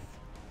flanks.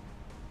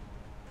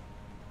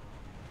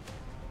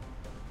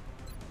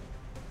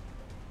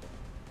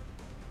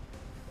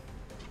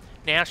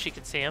 now she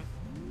can see him.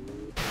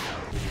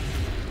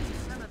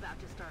 I'm about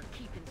to start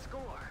keeping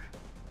score.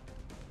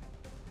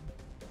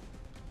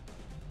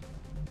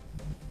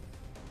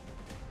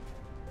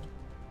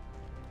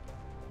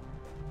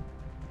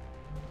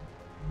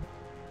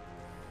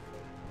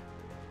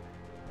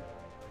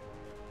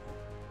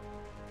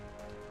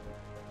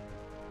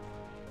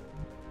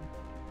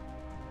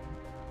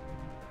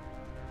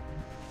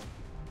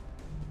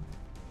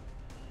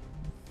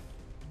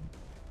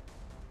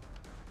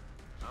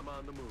 I'm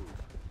on the move.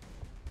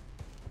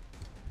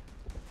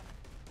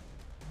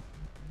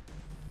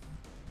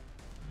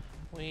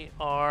 We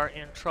are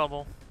in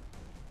trouble.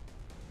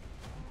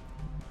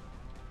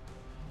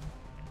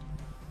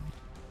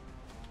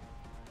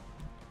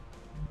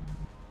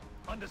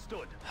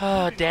 Understood.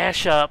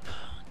 Dash up.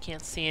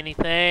 Can't see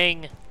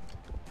anything.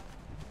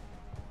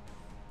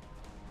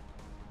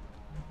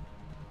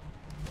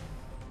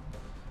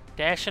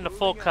 Dash into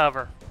full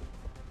cover.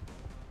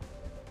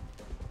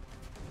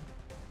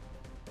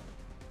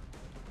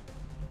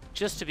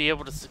 Just to be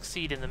able to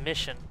succeed in the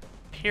mission.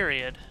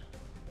 Period.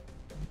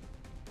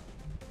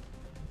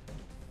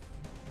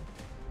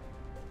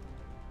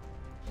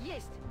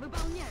 Есть,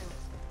 выполняю.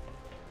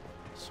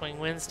 Swing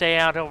Wednesday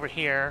out over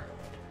here.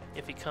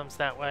 If he comes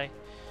that way.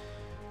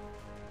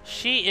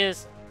 She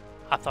is...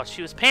 I thought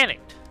she was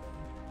panicked.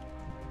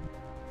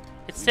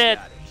 It said...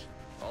 Got it.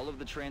 All of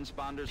the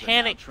transponders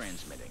Panic are now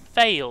transmitting.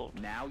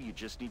 failed. Now you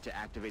just need to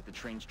activate the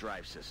train's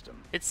drive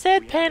system. It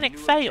said We have a panic new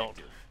failed.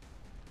 objective.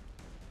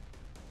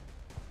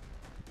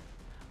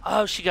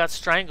 Oh, she got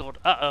strangled.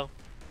 Uh-oh.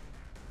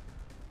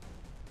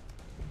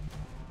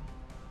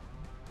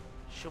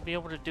 She'll be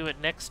able to do it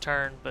next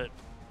turn, but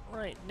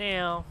right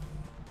now...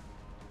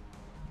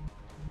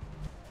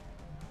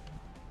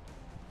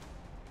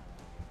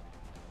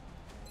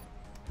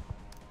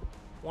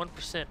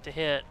 1% to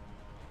hit.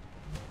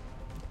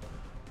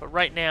 But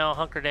right now,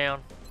 hunker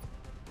down.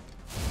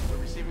 We're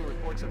receiving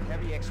reports of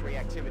heavy X-ray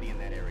activity in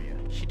that area.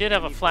 She did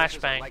have a Enemy forces are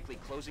flashbang. likely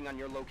closing on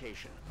your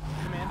location.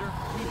 Commander,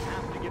 we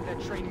have to get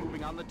that train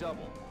moving on the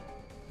double.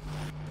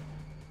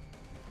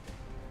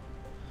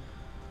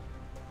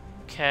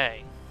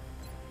 Okay.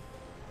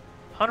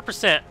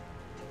 100%.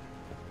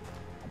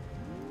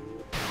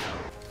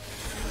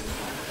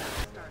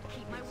 Start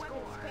keeping my weapon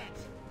spent.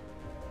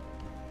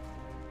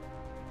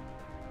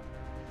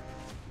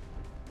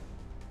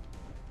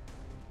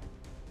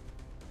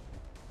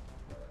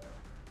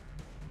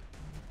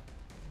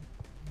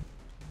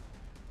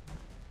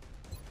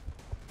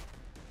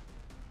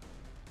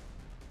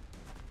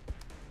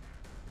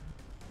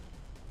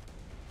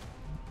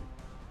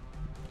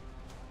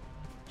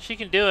 She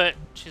can do it.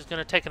 She's going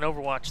to take an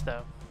Overwatch,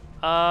 though.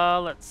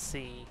 Let's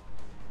see.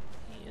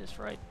 He is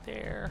right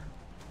there.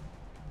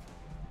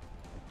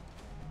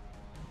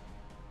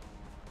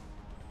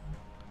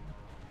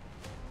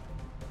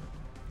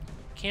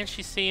 Can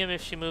she see him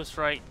if she moves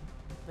right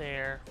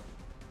there?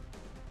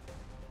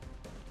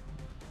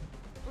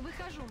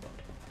 Выхожу.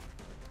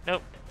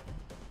 Nope.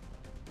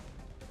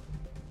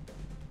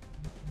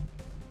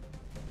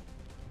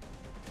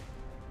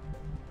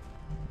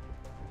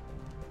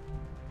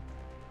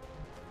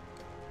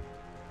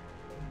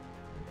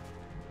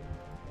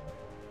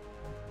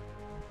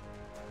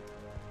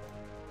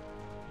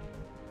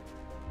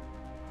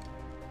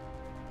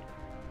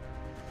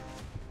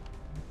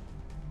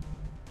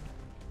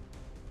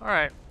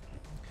 Alright.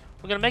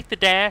 We're going to make the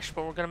dash,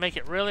 but we're going to make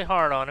it really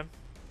hard on him.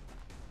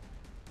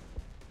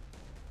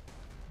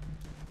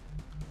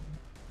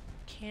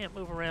 Can't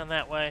move around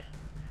that way.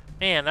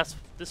 Man, this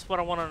is what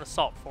I want an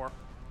assault for.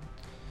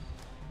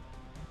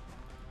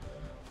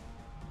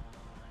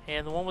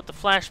 And the one with the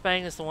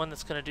flashbang is the one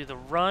that's going to do the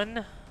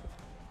run.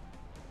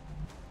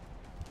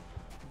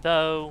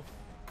 Though...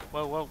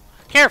 Whoa, whoa.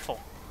 Careful!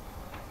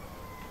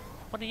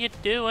 What are you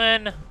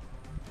doing?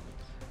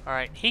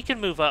 Alright, he can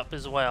move up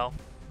as well.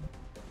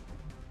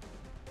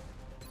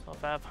 So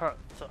if I have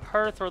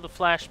her throw the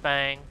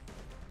flashbang,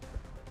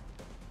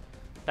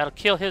 that'll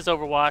kill his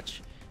Overwatch,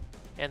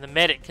 and the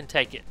medic can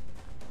take it.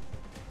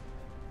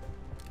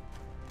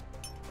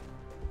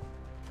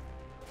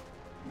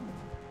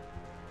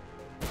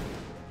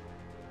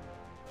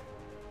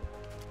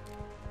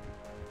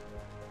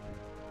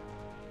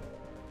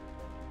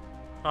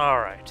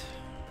 Alright.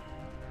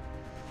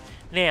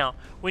 Now,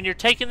 when you're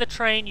taking the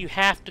train, you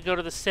have to go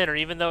to the center.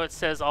 Even though it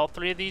says all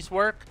three of these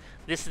work,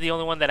 this is the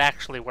only one that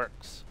actually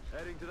works.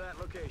 Heading to that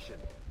location.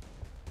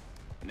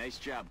 Nice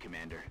job,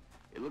 Commander.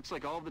 It looks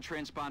like all of the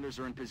transponders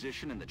are in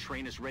position and the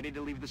train is ready to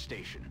leave the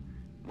station.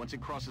 Once it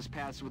crosses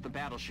paths with the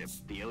battleship,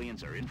 the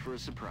aliens are in for a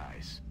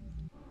surprise.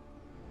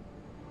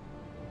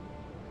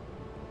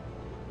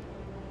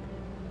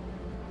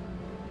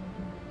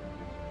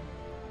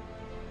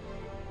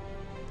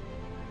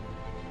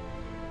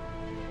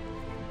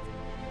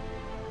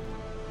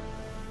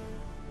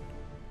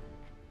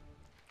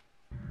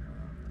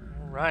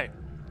 Right.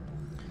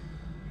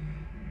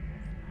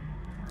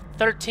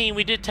 13,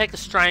 we did take a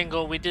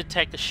strangle, we did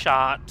take a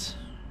shot.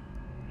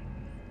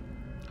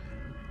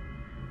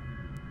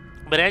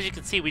 But as you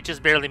can see, we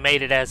just barely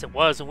made it as it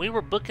was, and we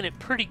were booking it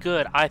pretty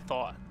good, I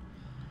thought.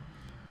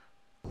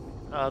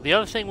 The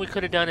other thing we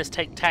could have done is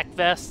take tac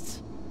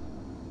vests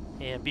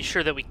and be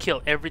sure that we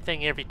kill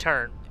everything every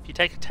turn. If you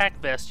take a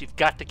tac vest, you've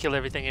got to kill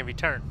everything every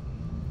turn.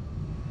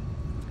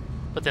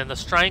 But then the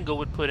strangle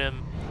would put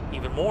him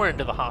even more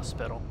into the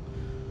hospital.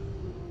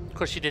 Of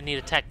course, you didn't need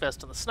a tac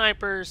vest on the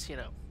snipers, you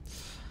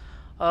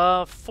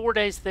know. 4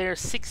 days there,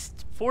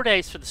 4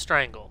 days for the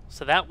strangle.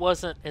 So that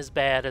wasn't as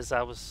bad as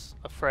I was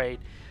afraid.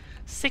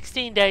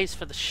 16 days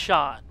for the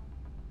shot.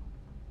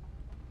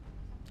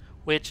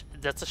 Which,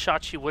 that's a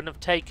shot you wouldn't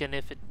have taken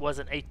if it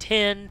wasn't a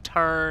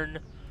 10-turn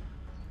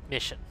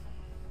mission.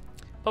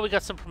 But we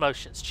got some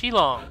promotions.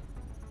 Qilong.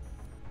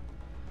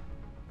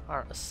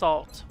 Our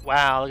assault.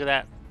 Wow, look at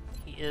that.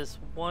 He is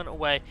 1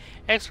 away.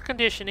 Extra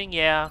conditioning,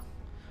 yeah.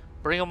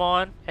 Bring him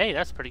on. Hey,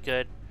 that's pretty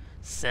good.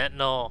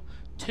 Sentinel.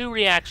 2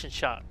 reaction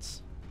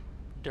shots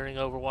during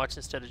Overwatch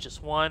instead of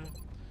just 1.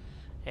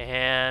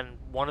 And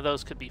one of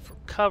those could be from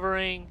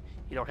covering.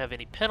 You don't have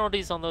any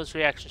penalties on those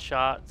reaction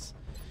shots.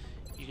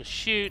 You can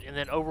shoot and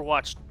then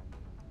Overwatch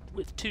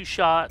with 2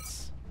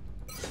 shots.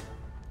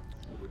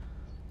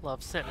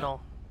 Love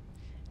Sentinel.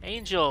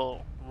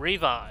 Angel.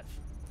 Revive.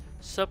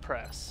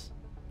 Suppress.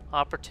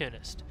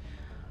 Opportunist.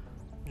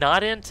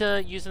 Not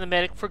into using the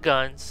medic for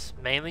guns,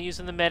 mainly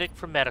using the medic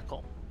for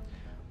medical.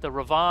 The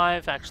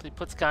revive actually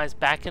puts guys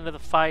back into the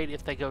fight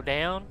if they go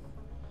down.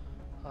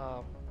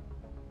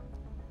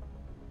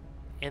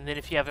 And then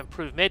if you have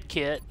improved med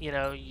kit, you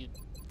know, you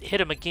hit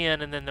them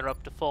again and then they're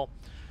up to full.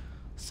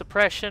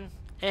 Suppression,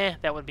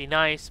 that would be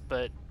nice,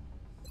 but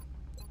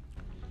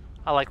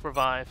I like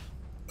revive.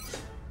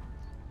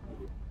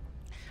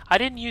 I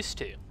didn't used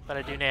to, but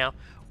I do now.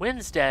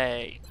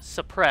 Wednesday,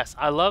 suppress.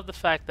 I love the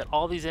fact that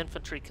all these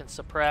infantry can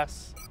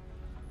suppress.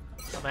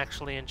 I'm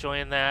actually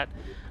enjoying that.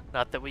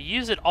 Not that we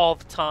use it all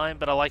the time,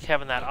 but I like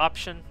having that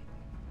option.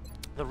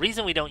 The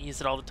reason we don't use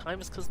it all the time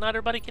is because not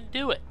everybody can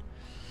do it.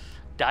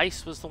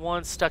 Dice was the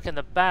one stuck in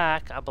the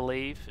back, I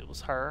believe. It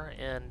was her,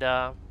 and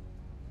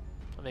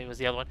maybe it was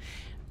the other one.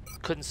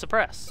 Couldn't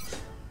suppress.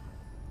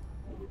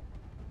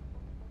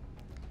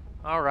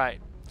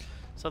 Alright.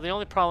 So the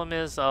only problem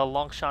is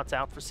long shots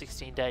out for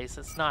 16 days.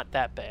 It's not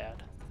that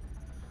bad.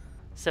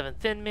 7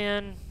 thin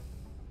men.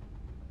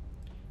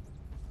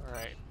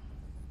 Alright.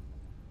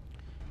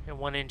 And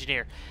 1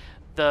 engineer.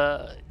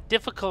 The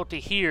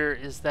difficulty here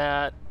is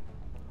that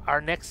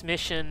our next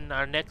mission,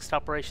 our next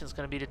operation is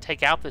going to be to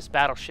take out this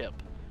battleship.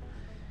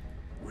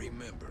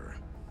 Remember,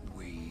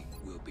 we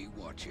will be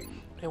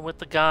watching. And with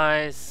the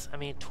guys, I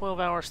mean, 12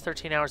 hours,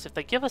 13 hours. If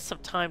they give us some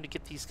time to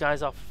get these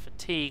guys off of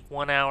fatigue,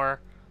 1 hour,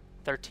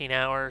 13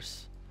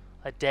 hours,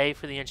 a day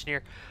for the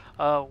engineer,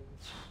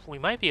 we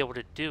might be able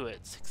to do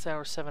it. 6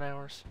 hours, 7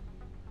 hours,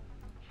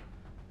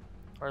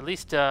 or at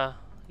least,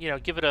 you know,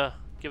 give it a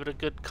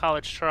good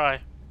college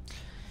try.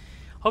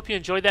 Hope you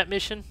enjoyed that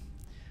mission.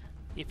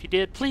 If you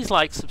did, please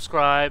like,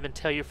 subscribe, and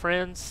tell your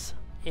friends.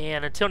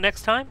 And until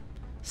next time,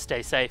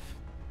 stay safe.